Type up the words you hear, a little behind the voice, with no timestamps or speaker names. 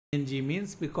ENG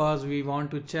means, because we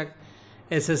want to check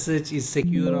SSH is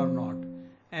secure or not.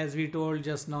 As we told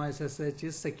just now, SSH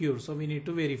is secure, so we need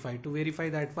to verify. To verify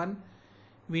that one,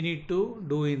 we need to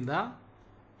do in the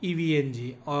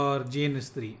EVNG or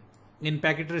GNS3. In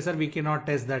packet tracer we cannot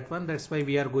test that one, that's why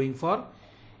we are going for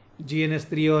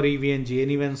GNS3 or EVNG.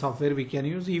 Any one software we can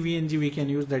use. EVNG we can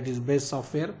use, that is best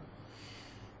software.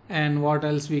 And what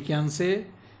else we can say?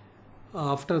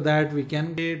 After that we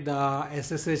can get the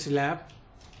SSH Lab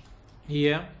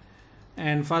here,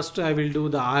 and first I will do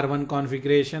the R1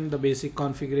 configuration, the basic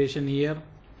configuration here.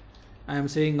 I am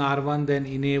saying R1, then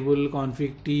enable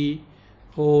config T,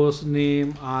 host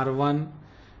name R1,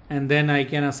 and then I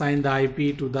can assign the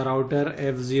IP to the router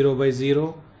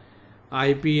F0/0,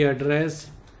 IP address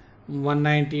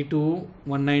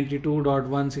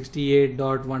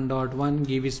 192.168.1.1,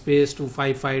 give space to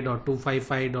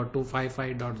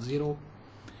 55.255.255.0.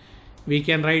 we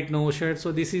can write no shut.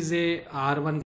 So this is a R1